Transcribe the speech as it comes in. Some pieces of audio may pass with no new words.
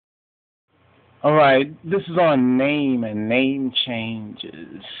All right, this is on name and name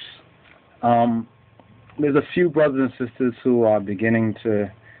changes. Um, there's a few brothers and sisters who are beginning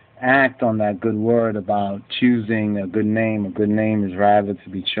to act on that good word about choosing a good name. A good name is rather to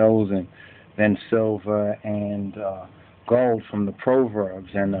be chosen than silver and gold from the Proverbs,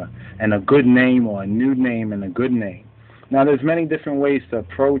 and a good name or a new name and a good name. Now, there's many different ways to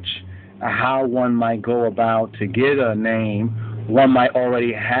approach how one might go about to get a name. One might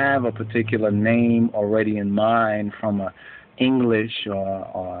already have a particular name already in mind from a English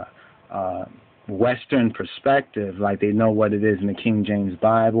or Western perspective, like they know what it is in the King James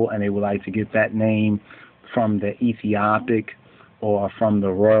Bible, and they would like to get that name from the Ethiopic or from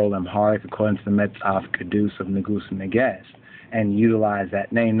the Royal Amharic, according to the Metaf Kedus of Negus and Neges, and utilize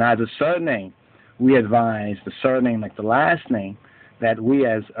that name. Now, the surname, we advise the surname, like the last name, that we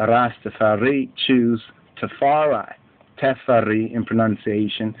as RAS TAFARI choose TAFARI. Tefari in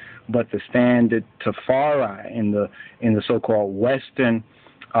pronunciation, but the standard Tafari in the so-called Western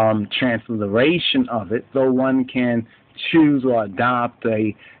transliteration of it, though one can choose or adopt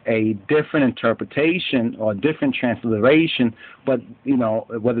a different interpretation or different transliteration, but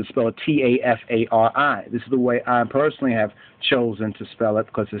whether it's spelled Tafari. This is the way I personally have chosen to spell it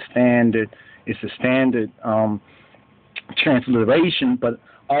because it's a standard transliteration, but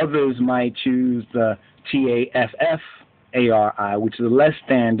others might choose the Tafari, which is less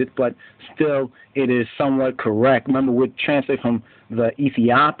standard, but still it is somewhat correct. Remember, we translate from the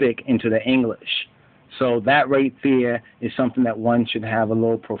Ethiopic into the English. So that right there is something that one should have a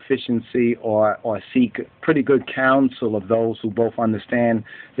little proficiency or seek pretty good counsel of those who both understand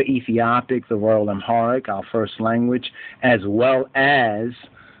the Ethiopic, the Royal Amharic, our first language, as well as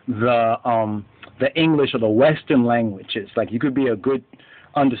the English or the Western languages. Like you could be a good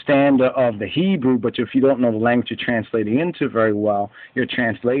understander of the Hebrew, but if you don't know the language you're translating into very well, your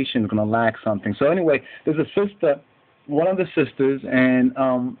translation is going to lack something. So anyway, there's a sister, one of the sisters, and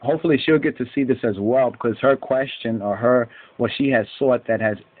hopefully she'll get to see this as well, because her question or what she has sought that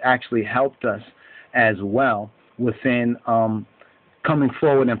has actually helped us as well within coming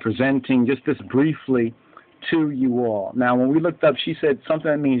forward and presenting just this briefly to you all. Now, when we looked up, she said something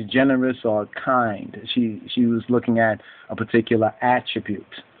that means generous or kind. She was looking at a particular attribute,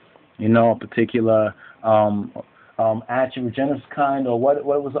 a particular attribute, generous, kind, or what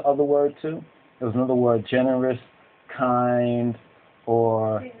was the other word too? There was another word, generous, kind,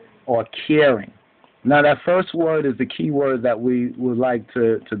 or caring. Now, that first word is the key word that we would like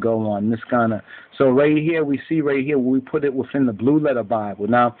to go on, miskana. So right here, we see right here, we put it within the Blue Letter Bible.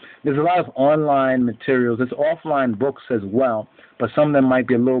 Now, there's a lot of online materials. There's offline books as well, but some of them might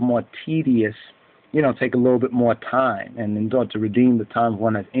be a little more tedious, take a little bit more time. And in order to redeem the time of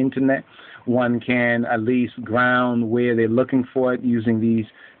one has internet, one can at least ground where they're looking for it using these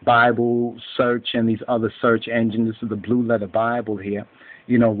Bible search and these other search engines. This is the Blue Letter Bible here.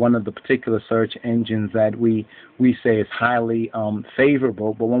 One of the particular search engines that we say is highly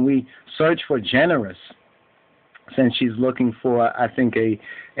favorable. But when we search for generous, since she's looking for, I think, a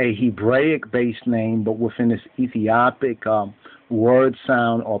Hebraic-based name, but within this Ethiopic word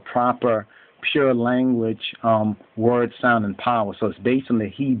sound or proper pure language word sound and power. So it's based on the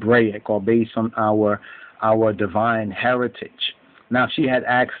Hebraic or based on our divine heritage. Now, if she had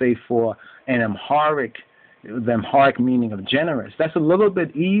asked, say, for an Amharic, the Amharic meaning of generous, that's a little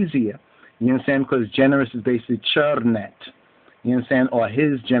bit easier, you understand, because generous is basically chernet, you understand, or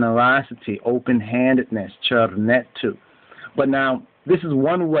his generosity, open-handedness, chernetu. But now, this is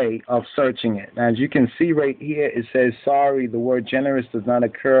one way of searching it. Now, as you can see right here, it says, sorry, the word generous does not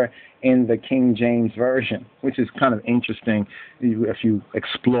occur in the King James Version, which is kind of interesting if you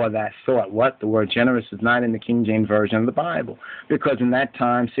explore that thought. What? The word generous is not in the King James Version of the Bible. Because in that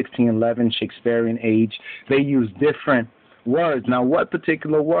time, 1611, Shakespearean age, they used different words. Now, what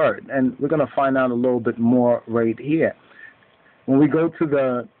particular word? And we're going to find out a little bit more right here. When we go to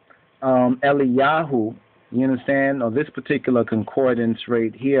the Eliyahu, you understand, or this particular concordance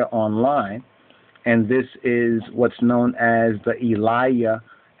right here online, and this is what's known as the Eliyah,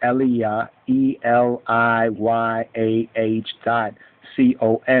 ELIYAH.com.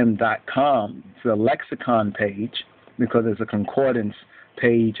 It's a lexicon page because it's a concordance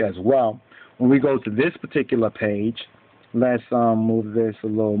page as well. When we go to this particular page, let's move this a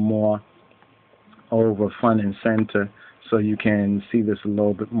little more over front and center so you can see this a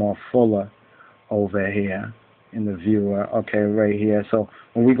little bit more fuller over here in the viewer. Okay, right here. So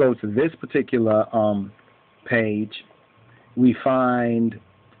when we go to this particular page, we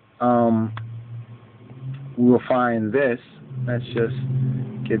will find this, Let's just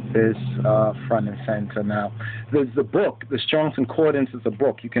get this front and center now. There's the book. The Strong's Concordance is a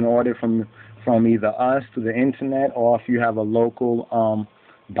book. You can order from either us through the internet, or if you have a local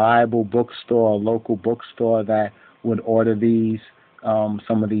Bible bookstore, a local bookstore that would order these,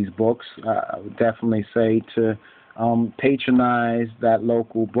 some of these books, I would definitely say to patronize that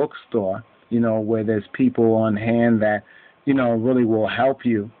local bookstore, where there's people on hand that, really will help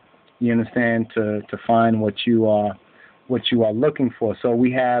you, you understand, to find what you are looking for. So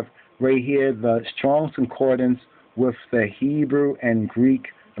we have right here the Strong's Concordance with the Hebrew and Greek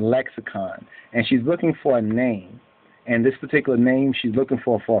lexicon. And she's looking for a name. And this particular name she's looking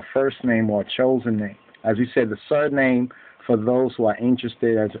for a first name or a chosen name. As we said, the surname, for those who are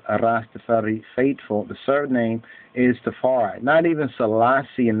interested as RAS TAFARI faithful, the surname is TAFARI. Not even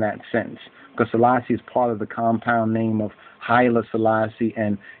Selassie in that sense, because Selassie is part of the compound name of Haile Selassie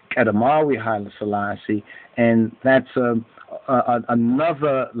and Kedamawi Haile Selassie, and that's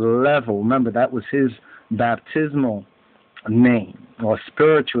another level. Remember, that was his baptismal name, or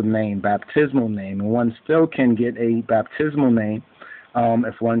spiritual name, baptismal name, and one still can get a baptismal name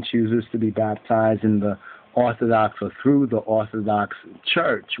if one chooses to be baptized in the Orthodox or through the Orthodox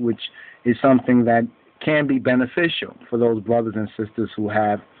Church, which is something that can be beneficial for those brothers and sisters who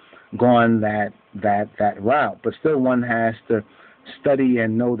have gone that route. But still, one has to study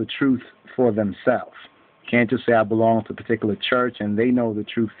and know the truth for themselves. Can't just say I belong to a particular church and they know the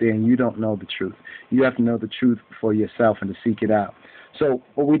truth there and you don't know the truth. You have to know the truth for yourself and to seek it out. So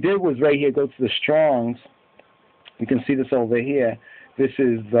what we did was right here, go to the Strong's. You can see this over here. This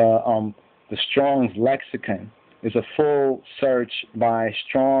is the Strong's lexicon. It's a full search by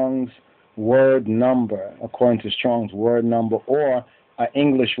Strong's word number, according to Strong's word number, or an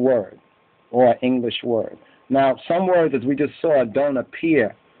English word, Now, some words, as we just saw, don't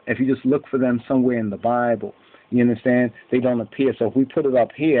appear if you just look for them somewhere in the Bible. You understand? They don't appear. So if we put it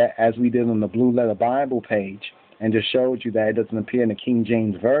up here, as we did on the Blue Letter Bible page, and just showed you that it doesn't appear in the King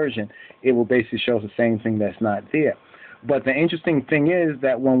James Version, it will basically show the same thing that's not there. But the interesting thing is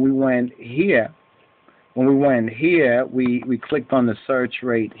that when we went here, we clicked on the search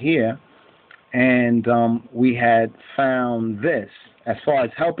right here, and we had found this. As far as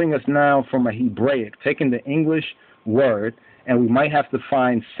helping us now from a Hebraic, taking the English word, and we might have to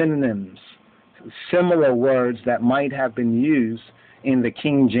find synonyms, similar words that might have been used in the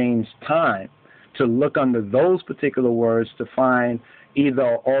King James time, to look under those particular words to find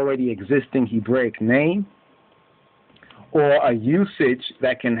either already existing Hebraic name or a usage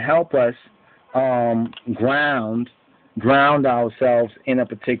that can help us ground ourselves in a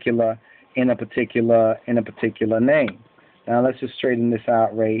particular name. Now let's just straighten this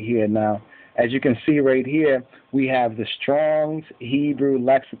out right here. Now, as you can see right here, we have the Strong's Hebrew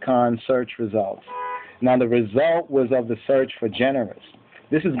Lexicon search results. Now the result was of the search for generous.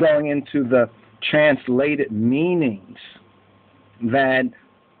 This is going into the translated meanings that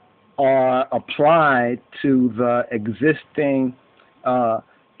are applied to the existing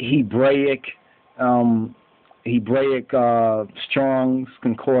Hebraic Strong's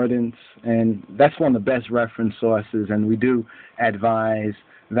Concordance, and that's one of the best reference sources, and we do advise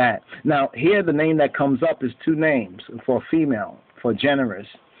that. Now, here the name that comes up is two names for female, for generous,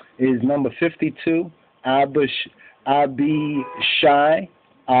 is number 52, Abishai,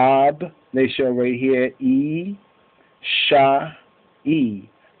 they show right here,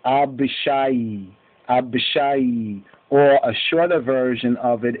 Abishai, or a shorter version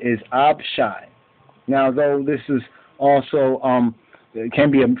of it is Abshai. Now, though this is also, it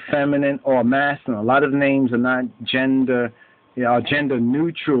can be a feminine or masculine. A lot of names are not gender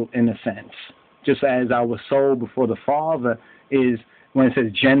neutral in a sense. Just as our soul before the Father is, when it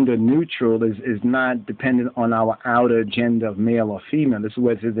says gender neutral, is not dependent on our outer gender of male or female. This is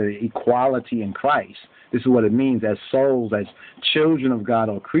what it says, the equality in Christ. This is what it means as souls, as children of God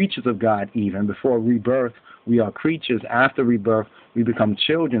or creatures of God even. Before rebirth, we are creatures. After rebirth, we become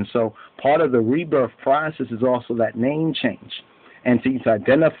children. So part of the rebirth process is also that name change, and to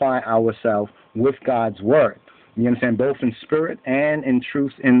identify ourselves with God's word. You understand, both in spirit and in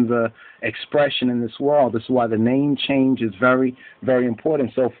truth in the expression in this world. This is why the name change is very, very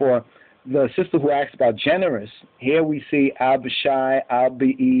important. So for the sister who asked about generous, here we see Abishai,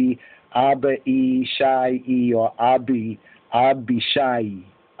 Abai, Shai, or Abishai,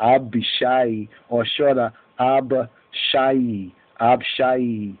 or shorter, Abshai,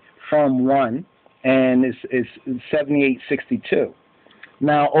 from one, and it's 7862.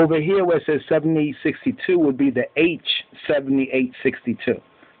 Now, over here where it says 7862 would be the H7862.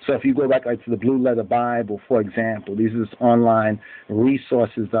 So if you go back to the Blue Letter Bible, for example, these are online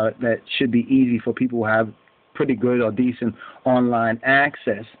resources that should be easy for people who have pretty good or decent online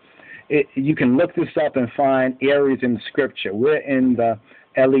access, you can look this up and find areas in the Scripture. We're in the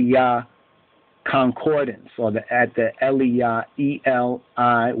Eliyah Concordance, or at the Eliyah, ELIYAH.com.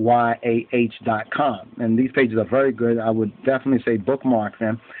 And these pages are very good. I would definitely say bookmark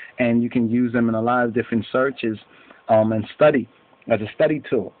them, and you can use them in a lot of different searches and study as a study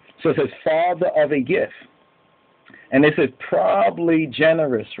tool. So it says, father of a gift. And this is probably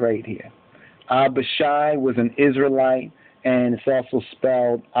generous right here. Abishai was an Israelite, and it's also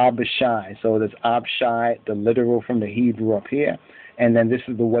spelled Abishai. So there's Abishai, the literal from the Hebrew up here. And then this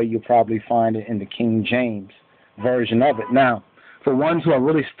is the way you'll probably find it in the King James version of it. Now, for ones who are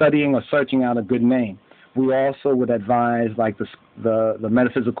really studying or searching out a good name, we also would advise like the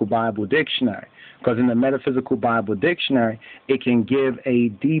Metaphysical Bible Dictionary, because in the Metaphysical Bible Dictionary, it can give a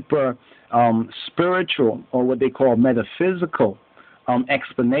deeper spiritual, or what they call metaphysical,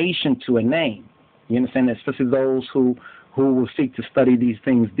 explanation to a name. You understand? Especially those who will seek to study these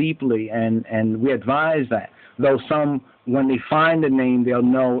things deeply, and we advise that. Though some, when they find the name, they'll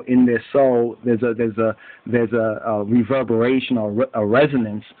know in their soul there's a reverberation or a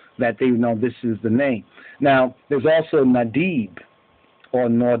resonance that they know this is the name. Now, there's also Nadib or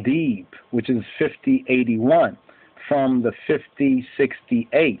Nordib, which is 5081 from the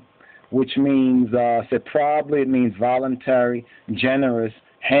 5068, which means, probably it means voluntary, generous,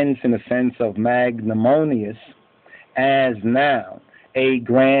 hence in the sense of magnanimous, as noun, a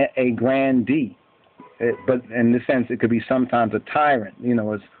grandee. But in this sense, it could be sometimes a tyrant,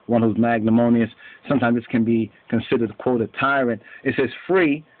 as one who's magnanimous. Sometimes this can be considered, quote, a tyrant. It says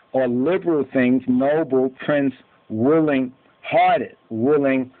free or liberal things, noble, prince, willing-hearted.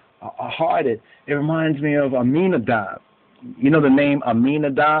 Willing-hearted. It reminds me of Aminadab. You know the name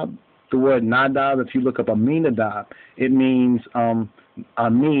Aminadab? The word Nadab, if you look up Aminadab, it means,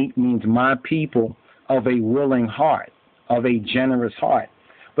 Ami means my people of a willing heart, of a generous heart.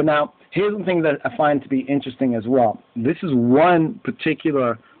 But now, here's the thing that I find to be interesting as well. This is one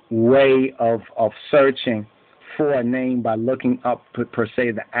particular way of searching for a name by looking up, per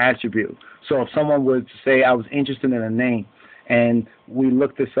se, the attribute. So if someone were to say, I was interested in a name, and we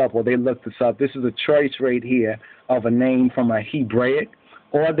looked this up, or they looked this up, this is a choice right here of a name from a Hebraic,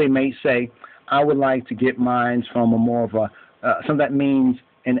 or they may say, I would like to get mine from a more of a, something that means,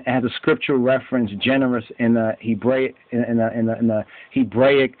 and has a scriptural reference, generous in a Hebraic in a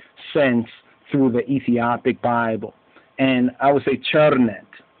Hebraic sense through the Ethiopic Bible. And I would say Chernet,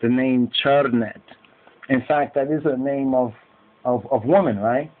 the name Chernet. In fact, that is a name of woman,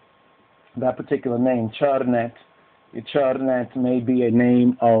 right? That particular name, Chernet. Chernet may be a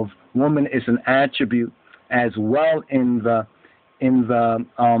name of woman. Is an attribute as well in the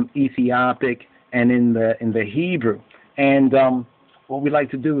Ethiopic and in the Hebrew. And what we like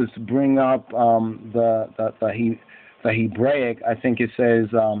to do is to bring up the Hebraic. I think it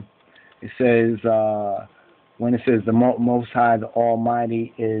says when it says the Most High, the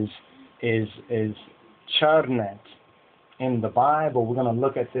Almighty is Chernet in the Bible. We're going to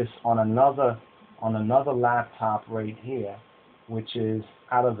look at this on another laptop right here, which is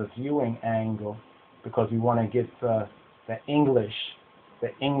out of the viewing angle, because we want to get the English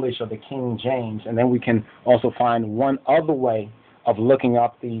or the King James, and then we can also find one other way of looking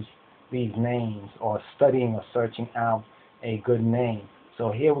up these names, or studying or searching out a good name.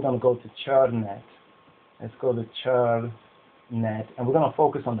 So here we're going to go to Chernet. Let's go to Chernet, and we're going to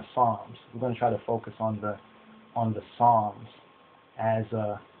focus on the Psalms. We're going to try to focus on the Psalms as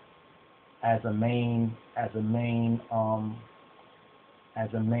a main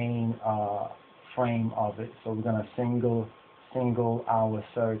frame of it. So we're going to single our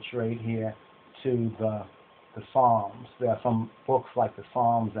search right here to the Psalms. There are some books like the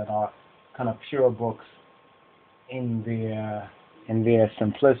Psalms that are kind of pure books in their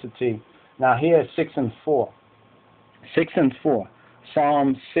simplicity. Now here, 6 and 4. 6 and 4.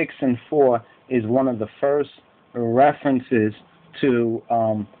 Psalm 6 and 4 is one of the first references to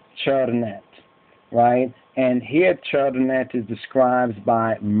Chernet, right? And here Chernet is described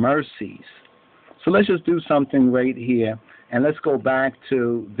by mercies. So let's just do something right here, and let's go back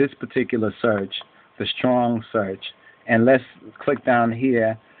to this particular search, the strong search, and let's click down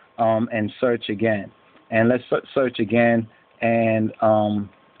here and search again. And let's search again, and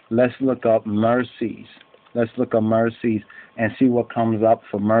let's look up mercies. Let's look up mercies and see what comes up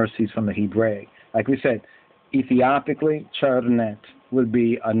for mercies from the Hebraic. Like we said, Ethiopically, Chernet would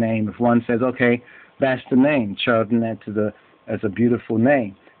be a name. If one says, okay, that's the name, Chernet is a beautiful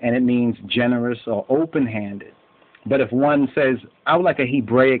name, and it means generous or open-handed. But if one says, I would like a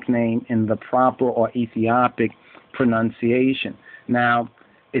Hebraic name in the proper or Ethiopic pronunciation. Now,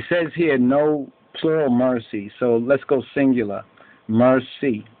 it says here, no plural mercy. So let's go singular.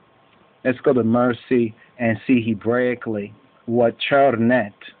 Mercy. Let's go to mercy and see Hebraically what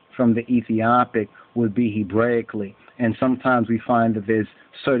chernet from the Ethiopic would be Hebraically. And sometimes we find that there's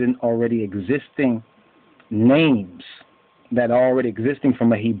certain already existing names that are already existing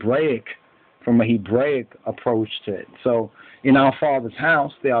from a Hebraic approach to it. So in our Father's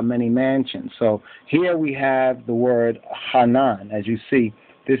house, there are many mansions. So here we have the word Hanan. As you see,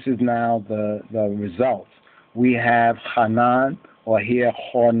 this is now the result. We have Hanan, or here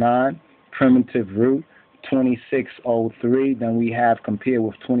Hornan, primitive root, 2603. Then we have compared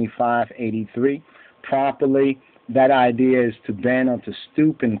with 2583. Properly, that idea is to bend or to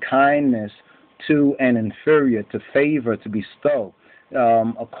stoop in kindness to an inferior, to favor, to bestow,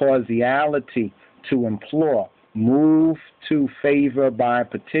 a causality, to implore, move to favor by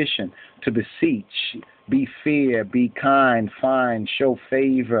petition, to beseech, be fair, be kind, find, show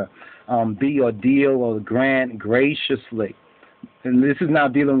favor, be or deal or grant graciously. And this is now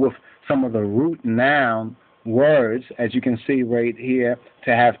dealing with some of the root noun words, as you can see right here,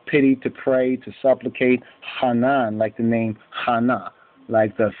 to have pity, to pray, to supplicate, Hanan, like the name Hannah,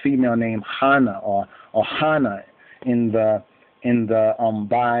 like the female name Hannah or Hannah in the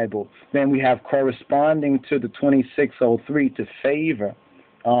Bible. Then we have corresponding to the 2603, to favor,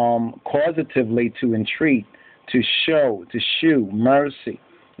 causatively to entreat, to show, to shew mercy,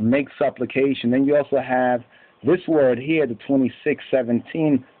 make supplication. Then you also have this word here, the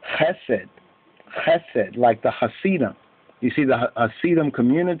 2617, chesed, like the Hasidim. You see the Hasidim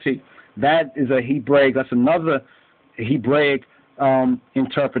community, that is a Hebraic, that's another Hebraic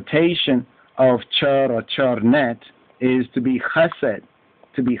interpretation of cher or chernet, is to be chesed,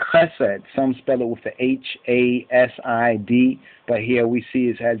 Some spell it with the H-A-S-I-D, but here we see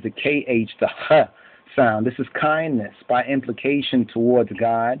it has the K-H, the H sound. This is kindness by implication towards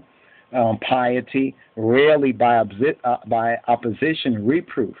God, piety, rarely by opposition,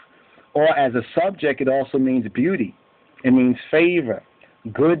 reproof. Or as a subject, it also means beauty. It means favor,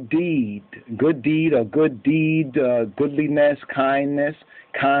 good deed, or good deed, goodliness, kindness,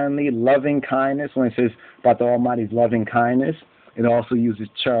 kindly, loving kindness. When it says about the Almighty's loving kindness, it also uses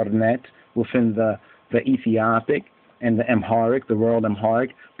chernet within the Ethiopic and the Amharic, the world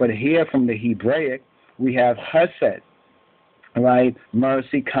Amharic. But here from the Hebraic, we have chesed, right?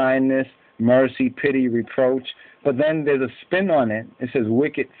 Mercy, kindness, mercy, pity, reproach. But then there's a spin on it. It says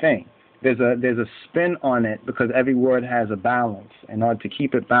wicked thing. There's a spin on it because every word has a balance. In order to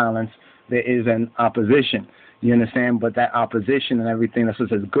keep it balanced, there is an opposition. You understand? But that opposition and everything, that's what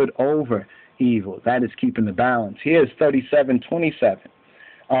says good over evil. That is keeping the balance. Here's 3727.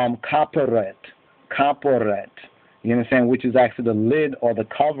 Kaporet. You understand? Which is actually the lid or the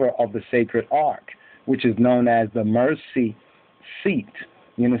cover of the sacred ark, which is known as the mercy seat.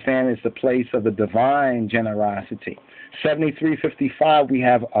 You understand? It's the place of the divine generosity. 7355, we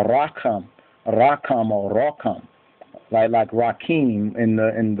have Rakam or Rakam, right? Like Rakim in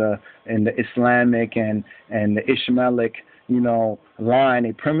the Islamic and the Ishmaelic, line,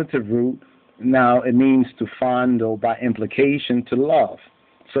 a primitive root. Now it means to fondle, by implication, to love.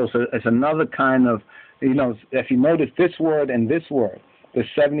 So it's another kind of, if you notice this word and this word, the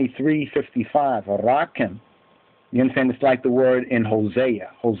 7355, Rakim. You understand? It's like the word in Hosea.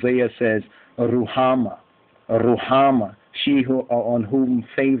 Hosea says, Ruhama, she on whom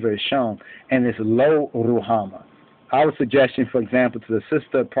favor is shown. And it's lo Ruhama. Our suggestion, for example, to the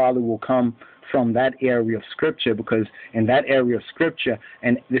sister probably will come from that area of Scripture, because in that area of Scripture,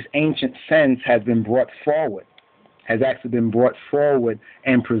 and this ancient sense has been brought forward, and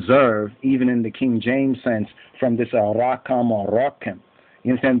preserved, even in the King James sense, from this Rakam or Rakim.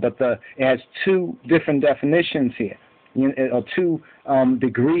 You understand? But it has two different definitions here, or two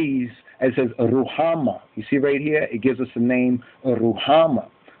degrees. It says Ruhama. You see right here, it gives us the name Ruhama,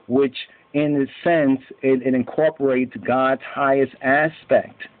 which in a sense, it incorporates God's highest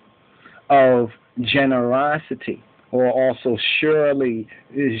aspect of generosity, or also surely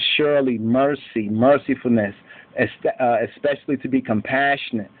mercy, mercifulness, especially to be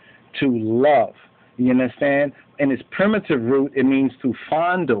compassionate, to love. You understand? In its primitive root, it means to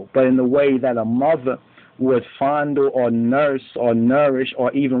fondle, but in the way that a mother would fondle or nurse or nourish,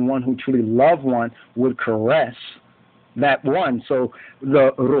 or even one who truly loved one would caress that one. So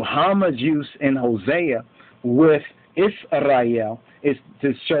the Ruhama's use in Hosea with Israel is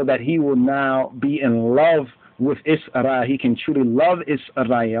to show that he will now be in love with Israel. He can truly love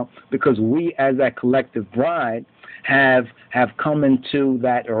Israel because we as that collective bride have come into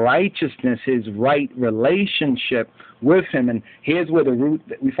that righteousness, his right relationship with him. And here's where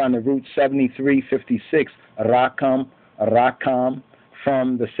we find the root 7356, Rakam,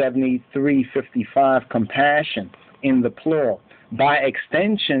 from the 7355, compassion in the plural. By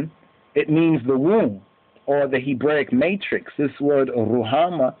extension, it means the womb or the Hebraic matrix. This word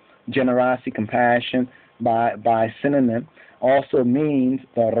ruhama, generosity, compassion, by synonym, also means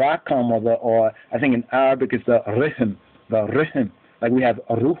the rakam, or I think in Arabic it's the rihim, like we have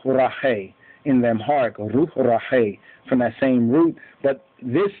ruh rahe in the Amharic, ruh rahe, from that same root. But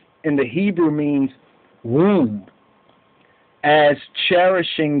this in the Hebrew means womb, as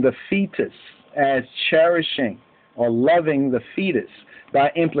cherishing the fetus, as cherishing or loving the fetus.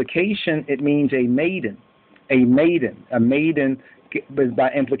 By implication, it means a maiden. A maiden, by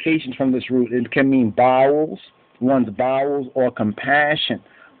implication from this root, it can mean bowels, one's bowels, or compassion,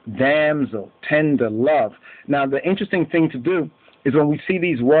 damsel, tender, love. Now, the interesting thing to do is when we see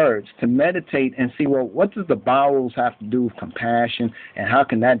these words, to meditate and see, well, what does the bowels have to do with compassion, and how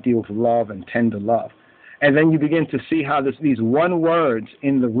can that deal with love and tender love? And then you begin to see how these one words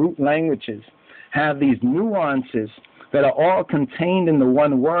in the root languages have these nuances that are all contained in the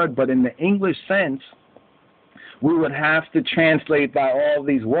one word, but in the English sense, we would have to translate by all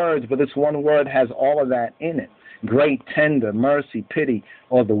these words, but this one word has all of that in it. Great, tender, mercy, pity,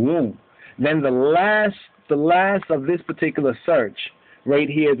 or the womb. Then the last of this particular search, right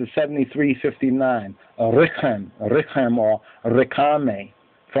here, the 7359, richem or rikame,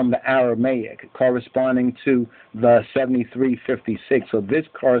 from the Aramaic, corresponding to the 7356. So this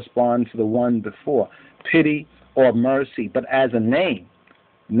corresponds to the one before, pity or mercy. But as a name,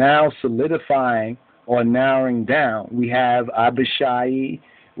 now solidifying or narrowing down, we have Abishai,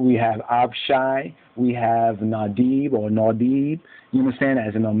 we have Abshai, we have Nadib or Nadib, you understand,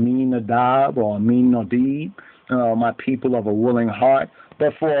 as an Amin Nadab or Amin Nadib, my people of a willing heart.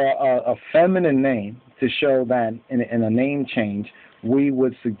 But for a feminine name, to show that in a name change, we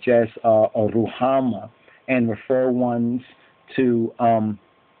would suggest a Ruhama and refer ones to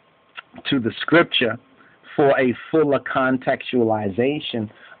the scripture for a fuller contextualization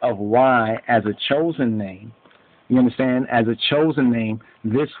of why, as a chosen name, you understand, as a chosen name,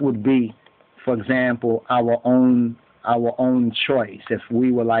 this would be, for example, our own choice. If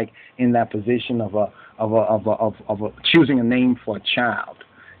we were like in that position of choosing a name for a child,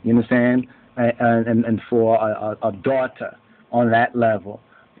 you understand, and for a daughter on that level,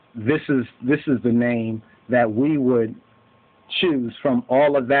 this is the name that we would choose from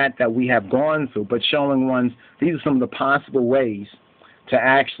all of that we have gone through, but showing ones, these are some of the possible ways to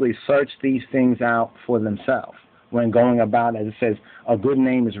actually search these things out for themselves when going about, as it says, a good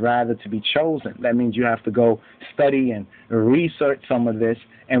name is rather to be chosen. That means you have to go study and research some of this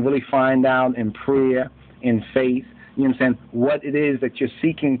and really find out in prayer, in faith, you understand, what it is that you're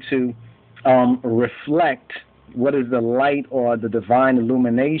seeking to reflect. What is the light or the divine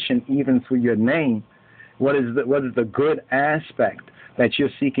illumination even through your name? What is the good aspect that you're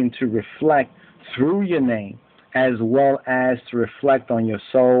seeking to reflect through your name, as well as to reflect on your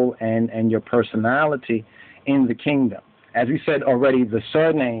soul and your personality in the kingdom? As we said already, the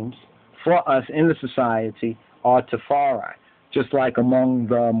surnames for us in the society are TAFARI. Just like among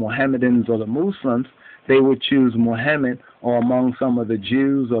the Mohammedans or the Muslims, they would choose Muhammad, or among some of the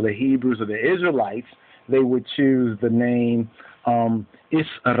Jews or the Hebrews or the Israelites, they would choose the name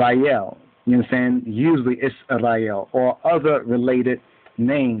Israel. You understand? Usually Israel or other related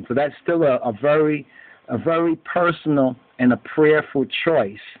names. So that's still a very personal and a prayerful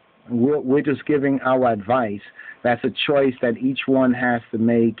choice. We're just giving our advice. That's a choice that each one has to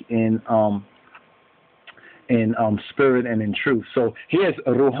make in spirit and in truth. So here's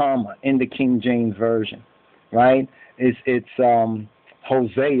Ruhama in the King James Version, right? It's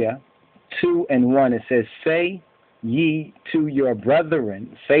Hosea 2:1. It says, "Say ye to your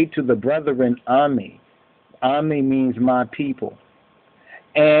brethren, say to the brethren, Ami." Ami means my people.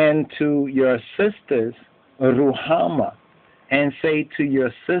 "And to your sisters, Ruhama." And say to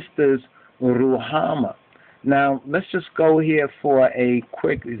your sisters, Ruhama. Now, let's just go here for a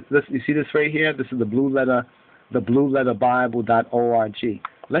quick, you see this right here? This is the blueletterbible.org.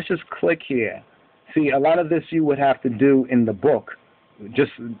 Let's just click here. See, a lot of this you would have to do in the book,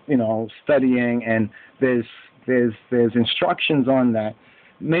 just, studying, and there's instructions on that.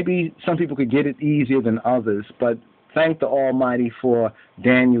 Maybe some people could get it easier than others, but thank the Almighty for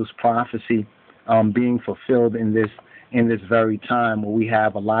Daniel's prophecy being fulfilled in this very time, where we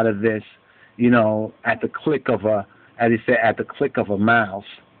have a lot of this, at the click of a mouse,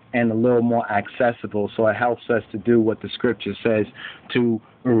 and a little more accessible. So it helps us to do what the scripture says, to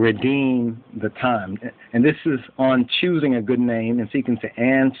redeem the time. And this is on choosing a good name and seeking to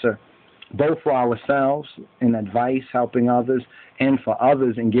answer both for ourselves in advice, helping others, and for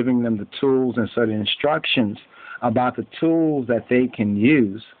others in giving them the tools and certain instructions about the tools that they can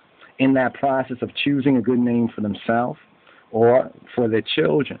use in that process of choosing a good name for themselves or for their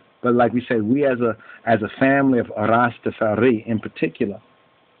children. But like we said, we as a family of RAS TAFARI in particular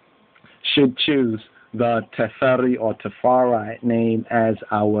should choose the TAFARI or TAFARI name as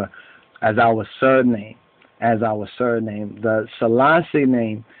our surname. The Selassie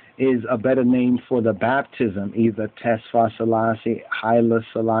name is a better name for the baptism, either Tesfa Selassie, Haile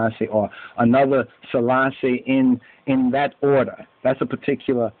Selassie, or another Selassie in that order. That's a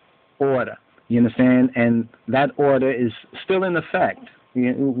particular order. You understand? And that order is still in effect.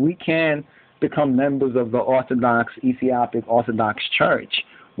 We can become members of the Orthodox, Ethiopic Orthodox Church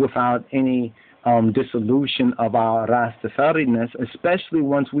without any dissolution of our Rastafariness, especially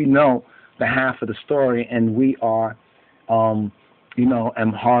once we know the half of the story and we are,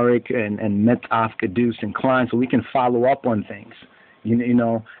 Amharic and Metaf Kedus inclined, so we can follow up on things.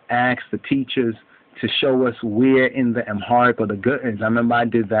 Ask the teachers to show us where in the Amharic or the good is. I remember I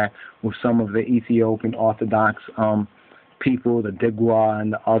did that with some of the Ethiopian Orthodox people, the Digwa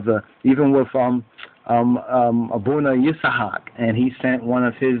and the other, even with Abuna Yisahak, and he sent one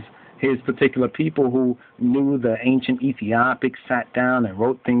of his particular people who knew the ancient Ethiopic, sat down and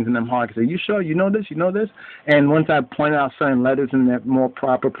wrote things in Amharic. Said, "You sure? You know this? You know this?" And once I pointed out certain letters in that more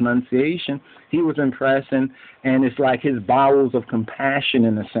proper pronunciation, he was impressed, and it's like his bowels of compassion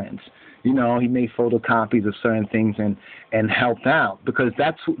in a sense. He made photocopies of certain things and helped out, because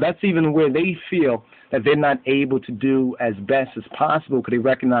that's even where they feel that they're not able to do as best as possible, because they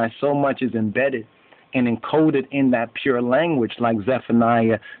recognize so much is embedded and encoded in that pure language, like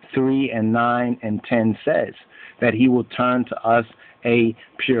Zephaniah 3 and 9 and 10 says, that he will turn to us a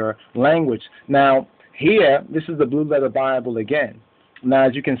pure language. Now, here, this is the Blue Letter Bible again. Now,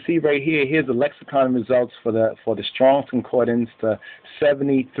 as you can see right here, here's the lexicon results for the Strong's Concordance, the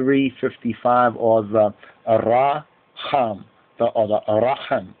 7355, or the Aracham, the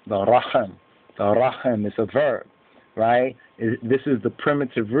Aracham. The Aracham is a verb, right? This is the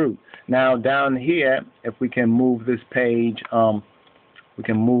primitive root. Now, down here, if we can move this page, up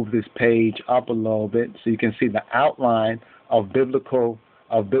a little bit, so you can see the outline of biblical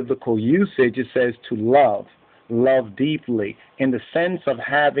usage. It says to love deeply, in the sense of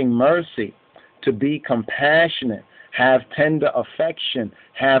having mercy, to be compassionate, have tender affection,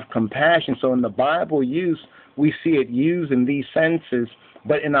 have compassion. So in the Bible use, we see it used in these senses,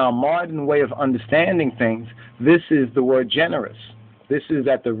 but in our modern way of understanding things, this is the word generous. This is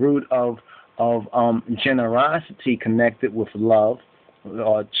at the root of generosity connected with love,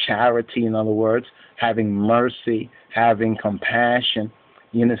 or charity, in other words, having mercy, having compassion,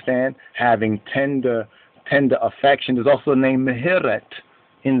 you understand? Having tender affection. There's also the name Meheret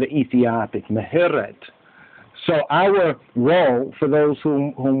in the Ethiopic, Meheret. So our role, for those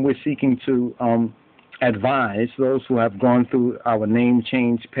whom we're seeking to advise, those who have gone through our name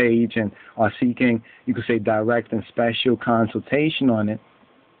change page and are seeking, you could say, direct and special consultation on it,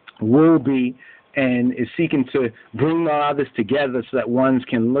 will be and is seeking to bring all others together so that ones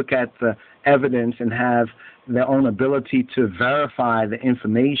can look at the evidence and have their own ability to verify the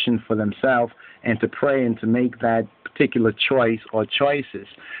information for themselves and to pray and to make that particular choice or choices.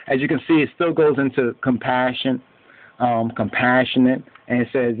 As you can see, it still goes into compassion, compassionate, and it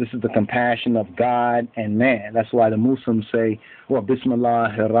says this is the compassion of God and man. That's why the Muslims say, well,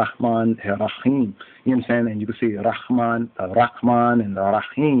 Bismillah ar-Rahman ar-Rahim. You understand? And you can see Rahman and the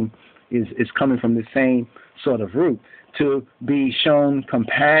Rahim is coming from the same sort of root. To be shown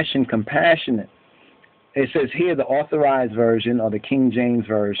compassion, compassionate. It says here the authorized version, or the King James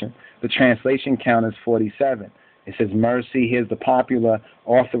version, the translation count is 47. It says mercy. Here's the popular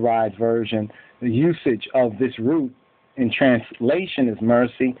authorized version. The usage of this root in translation is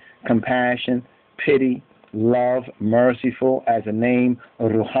mercy, compassion, pity, love, merciful as a name,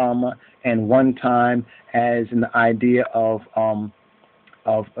 ruhama, and one time as an idea of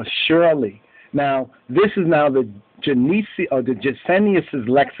surely. Now, this is now the Genesi or the Gesenius's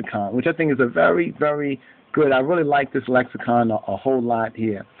lexicon, which I think is a very, very good. I really like this lexicon a whole lot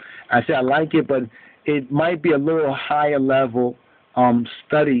here. I say I like it, but it might be a little higher level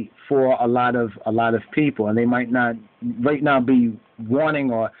study for a lot of people, and they might not right now be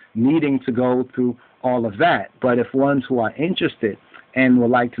wanting or needing to go through all of that. But if ones who are interested and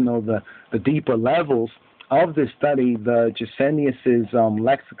would like to know the deeper levels of this study, the Gesenius's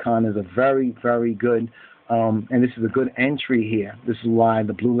lexicon is a very, very good, and this is a good entry here. This is why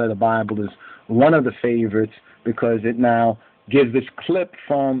the Blue Letter Bible is one of the favorites, because it now gives this clip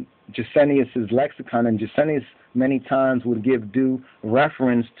from Gesenius's lexicon, and Gesenius many times would give due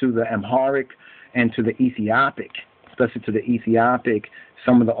reference to the Amharic and to the Ethiopic, especially to the Ethiopic,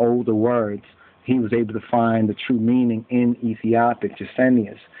 some of the older words. He was able to find the true meaning in Ethiopic,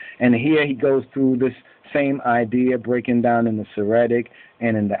 Gesenius. And here he goes through this same idea, breaking down in the Syriac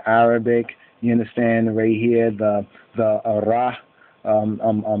and in the Arabic. You understand right here the Ra,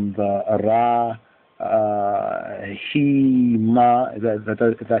 Hima,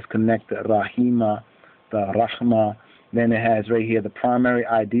 that's connected, Rahima, the Rahma. Then it has right here the primary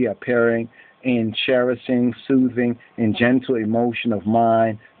idea appearing in cherishing, soothing, and gentle emotion of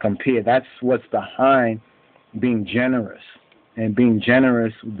mind. Compare. That's what's behind being generous. And being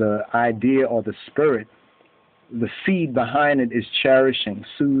generous, the idea or the spirit, the seed behind it is cherishing,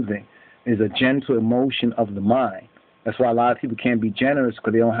 soothing, is a gentle emotion of the mind. That's why a lot of people can't be generous,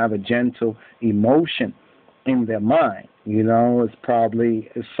 because they don't have a gentle emotion in their mind. You know, it's probably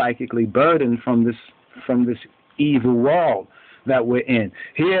psychically burdened from this evil world that we're in.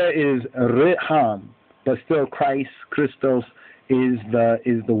 Here is Riham, but still Christos is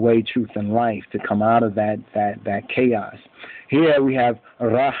the way, truth, and life to come out of that chaos. Here we have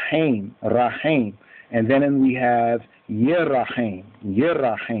Rahim, and then we have Yerahim.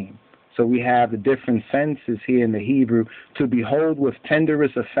 So we have the different senses here in the Hebrew: to behold with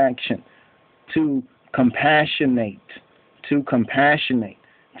tenderest affection, to compassionate, to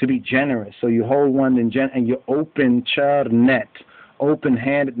be generous. So you hold one and you open charnet,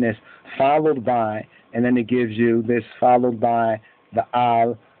 open-handedness, followed by, and then it gives you this followed by the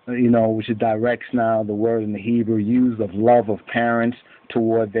al, which directs now the word in the Hebrew used of love of parents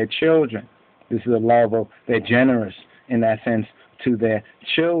toward their children. This is a love of, they're generous in that sense to their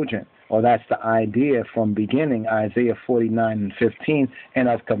children. Or that's the idea from beginning, Isaiah 49:15, and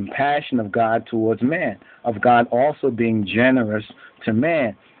of compassion of God towards man, of God also being generous to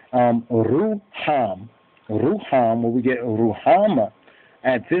man. Ruham, where we get Ruhama,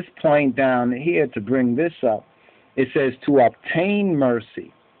 at this point down here, to bring this up, it says to obtain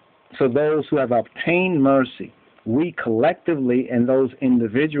mercy. So those who have obtained mercy, we collectively, and those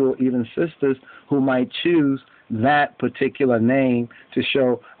individual, even sisters, who might choose that particular name to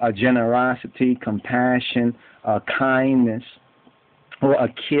show a generosity, compassion, kindness, or a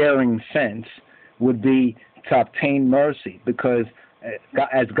caring sense, would be to obtain mercy, because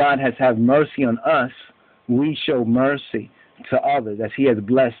as God has had mercy on us, we show mercy to others. As He has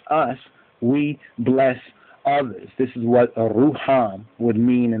blessed us, we bless others. This is what a ruham would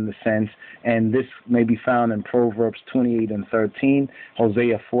mean in the sense, and this may be found in Proverbs 28:13,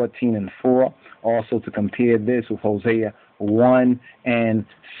 Hosea 14:4, also to compare this with Hosea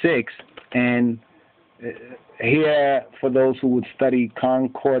 1:6. And here, for those who would study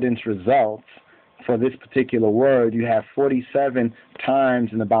concordance results for this particular word, you have 47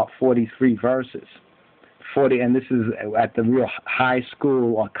 times in about 43 verses. 40, and this is at the real high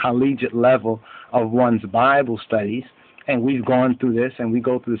school or collegiate level of one's Bible studies. And we've gone through this, and we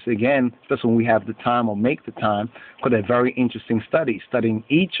go through this again, just when we have the time or make the time, because they're very interesting studies, studying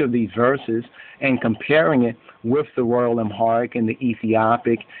each of these verses and comparing it with the Royal Amharic and the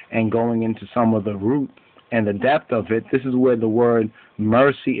Ethiopic, and going into some of the root and the depth of it. This is where the word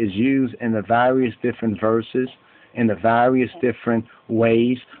mercy is used in the various different verses, in the various different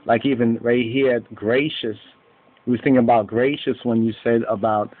ways. Like even right here, gracious. We was thinking about gracious when you said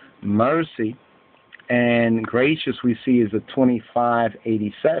about mercy, and gracious we see is a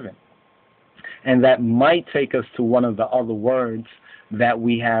 2587. And that might take us to one of the other words that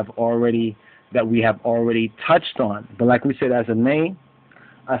we have already touched on. But like we said, as a name,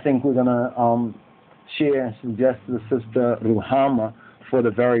 I think we're gonna share and suggest to the sister Ruhama for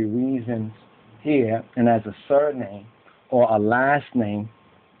the very reasons here, and as a surname or a last name,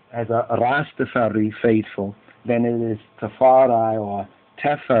 as a Rastafari faithful, then it is Tafari or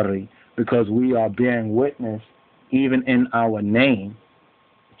Tefari, because we are bearing witness even in our name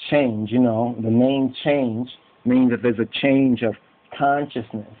change. The name change means that there's a change of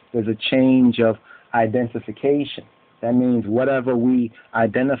consciousness, there's a change of identification. That means whatever we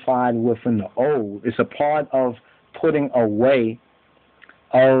identified with in the old, it's a part of putting away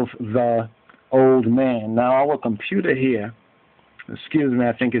of the old man. Now our computer here, excuse me,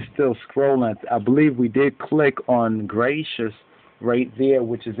 I think it's still scrolling. I believe we did click on gracious right there,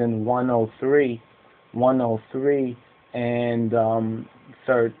 which is in 103 and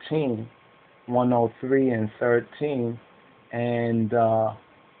 13, 103 and 13, and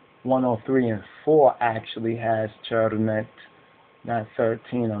 103 and 4 actually has Charnet, not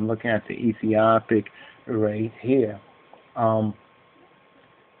 13. I'm looking at the Ethiopic right here.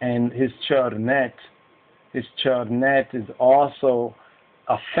 And his Charnet is also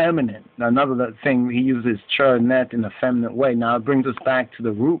feminine. Another thing, he uses churnet in a feminine way. Now it brings us back to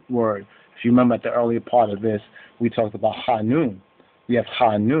the root word. If you remember at the earlier part of this, we talked about Hanun. We have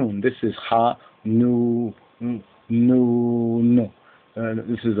Hanun. This is Ha-nu, nu.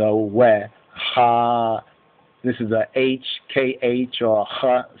 This is a we. Ha. This is a H-K-H or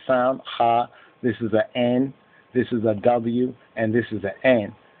Ha sound. Ha. This is a N. This is a W. And this is an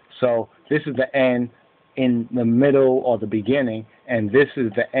N. So this is the N in the middle or the beginning, and this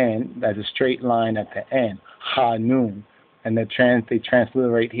is the N. That's a straight line at the end. Hanun. And they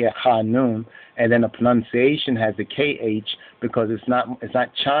transliterate here Hanun, and then the pronunciation has the KH because it's not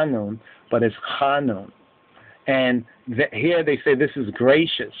Chanun, but it's Hanun. And here they say this is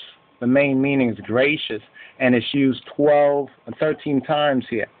gracious. The main meaning is gracious, and it's used 13 times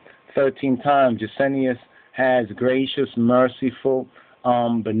here. 13 times. Gesenius has gracious, merciful,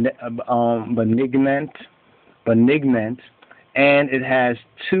 benignant, and it has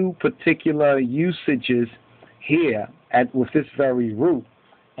two particular usages here with this very root.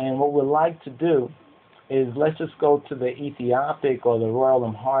 And what we'd like to do is let's just go to the Ethiopic or the Royal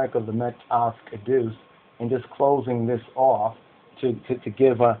Amharic of the Metaf Kedus and just closing this off to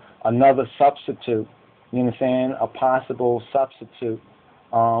give another substitute, you understand, a possible substitute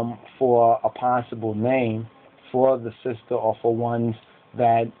for a possible name for the sister or for ones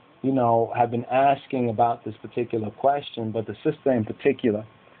that, have been asking about this particular question, but the sister in particular,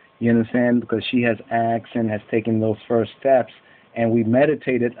 you understand, because she has asked and has taken those first steps, and we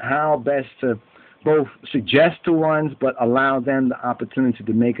meditated how best to both suggest to ones but allow them the opportunity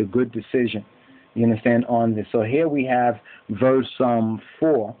to make a good decision, you understand, on this. So here we have verse 4,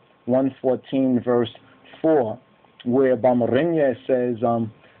 114 verse 4, where Bamarinya says,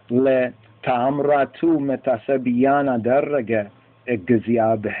 Le ta'amratu metasabiyana darraga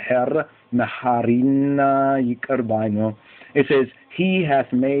egziabher naharina yikarbaino. It says, he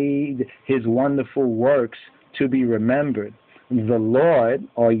hath made his wonderful works to be remembered. The Lord,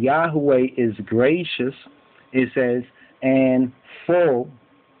 or Yahweh, is gracious, it says, and full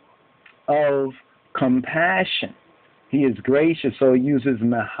of compassion. He is gracious, so it uses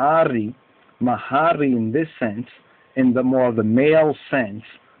mahari in this sense, in the more of the male sense,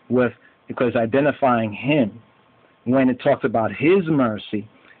 because identifying him. When it talks about his mercy,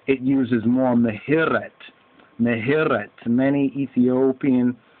 it uses more mehiret. Many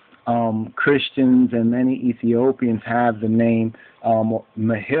Ethiopian Christians and many Ethiopians have the name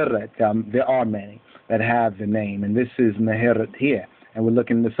Mehiret. There are many that have the name, and this is Mehiret here. And we're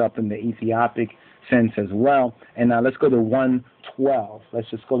looking this up in the Ethiopic sense as well. And now let's go to 112. Let's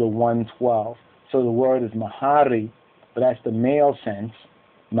just go to 112. So the word is Mahari, but that's the male sense,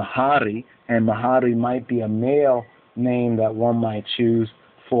 Mahari, and Mahari might be a male name that one might choose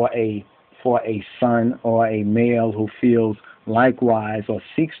for a son or a male who feels likewise or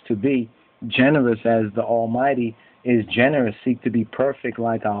seeks to be generous as the Almighty is generous, seek to be perfect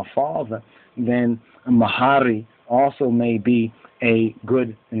like our Father. Then Mahari also may be a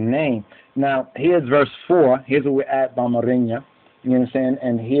good name. Now, here's verse 4. Here's where we're at, Bamarinya. You understand?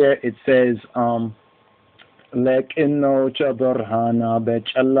 And here it says, Lekino chaburhana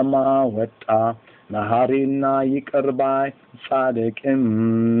bechalama weta naharina yikarbai sadik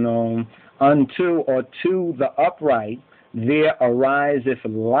imno. Unto or to the upright there ariseth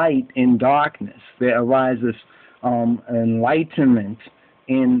light in darkness. There arises enlightenment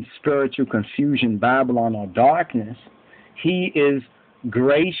in spiritual confusion, Babylon, or darkness. He is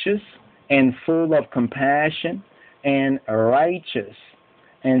gracious and full of compassion and righteous.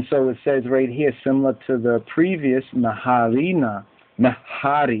 And so it says right here, similar to the previous, Naharina,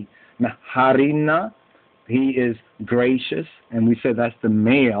 he is gracious, and we said that's the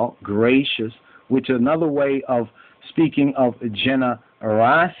male, gracious, which is another way of speaking of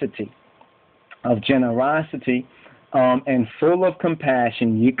generosity, and full of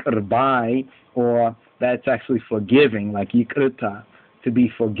compassion, yikirbai, or that's actually forgiving, like yikrita, to be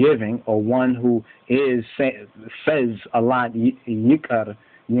forgiving, or one who says a lot, yikar,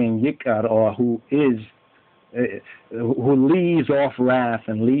 or who leaves off wrath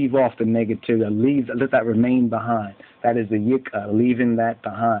and leave off the negativity, let that remain behind. That is the yikar, leaving that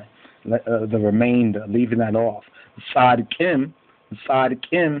behind, the remainder, leaving that off. Sadikim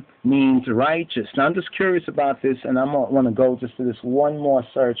means righteous. Now I'm just curious about this, and I want to go just to this one more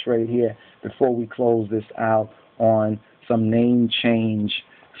search right here before we close this out on some name change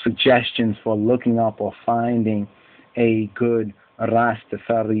suggestions for looking up or finding a good RAS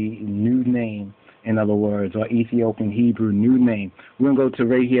TAFARI new name, in other words, or Ethiopian Hebrew new name. We're going to go to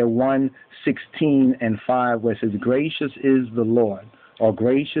right here 1:16 and 5, where it says, gracious is the Lord, or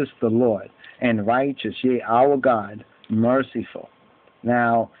gracious the Lord, and righteous, yea, our God, merciful.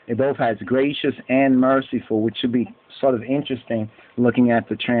 Now, it both has gracious and merciful, which should be sort of interesting looking at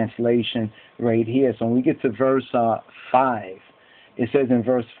the translation right here. So when we get to verse 5, it says in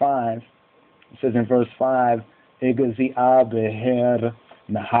verse 5, Egazi abeher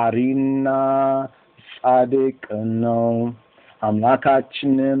naharina sadik no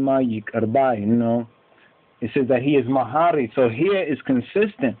amlakachinema yikarbaino. It says that he is Mahari. So here is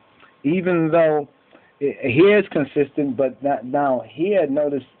consistent, even though here is consistent, but now here,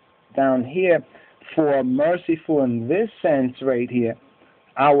 notice down here, for merciful in this sense right here,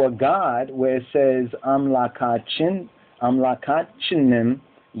 our God, where it says amlakachinim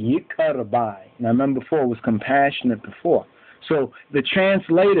yikarbai. Now remember before it was compassionate before. So the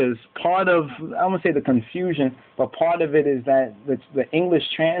translators, part of, I won't say the confusion, but part of it is that the English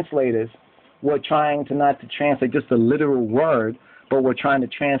translators were trying to not to translate just a literal word, but we're trying to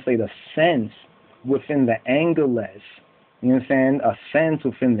translate a sense within the Angles. You understand? A sense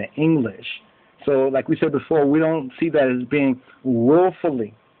within the English. So like we said before, we don't see that as being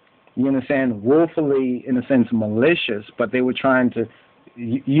willfully, you understand, willfully in a sense malicious, but they were trying to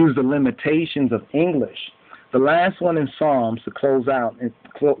use the limitations of English. The last one in Psalms, to close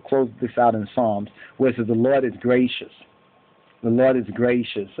this out in Psalms, where it says the Lord is gracious. The Lord is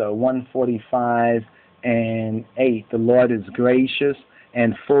gracious. 145 and 8. The Lord is gracious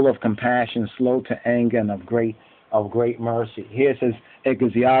and full of compassion, slow to anger, and of great mercy. Here it says,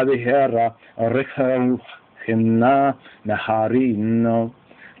 Egaziabihera rikhina naharino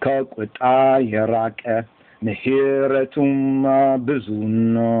kakwita yerake nehiretum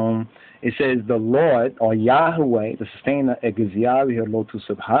bezuno. It says the Lord, or Yahweh, the sustainer, Egaziabihera lotu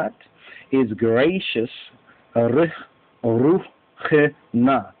subhat, is gracious,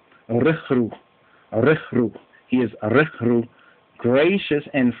 Ruchna, Richru. He is Richru, gracious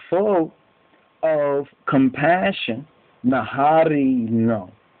and full of compassion. Nahari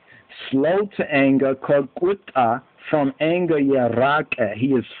no. Slow to anger, Quita, from anger Yaraka. He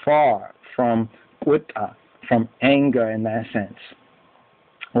is far from Quita, from anger in that sense.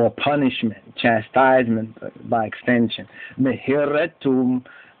 Or punishment, chastisement by extension. Mehiretum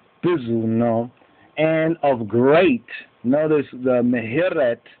bizuno. And of great, notice the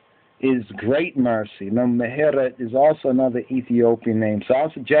Mehiret is great mercy. Now, Mehiret is also another Ethiopian name. So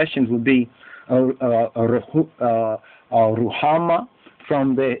our suggestions would be Ruhama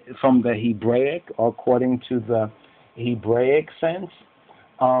from the Hebraic, according to the Hebraic sense.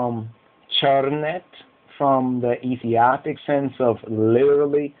 Chernet from the Ethiopic sense of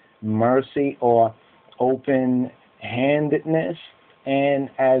literally mercy or open-handedness. And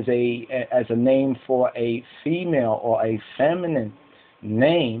as a name for a female or a feminine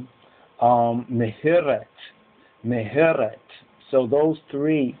name, Mehiret. So those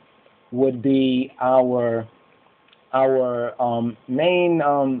three would be our main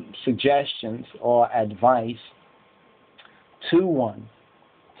suggestions or advice to one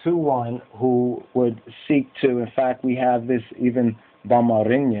who would seek to. In fact, we have this even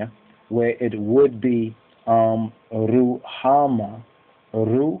Bamarinya, where it would be Ruhama,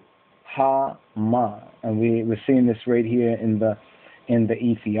 and we're seeing this right here in the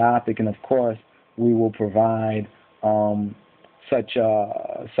Ethiopic, and of course we will provide such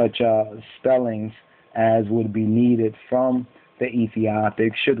spellings as would be needed from the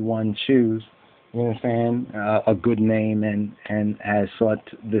Ethiopic should one choose, you understand, a good name and has sought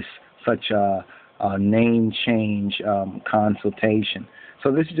such a name change consultation.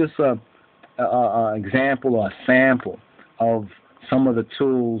 So this is just a example or a sample of some of the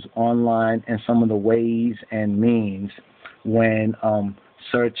tools online and some of the ways and means when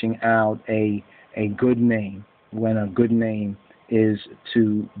searching out a good name, when a good name is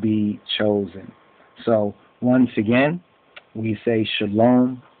to be chosen. So once again, we say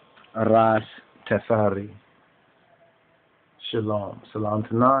Shalom, RAS, TAFARI. Shalom. Salam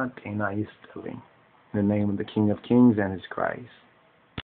Tanat, Ena Yistali. In the name of the King of Kings and His Christ.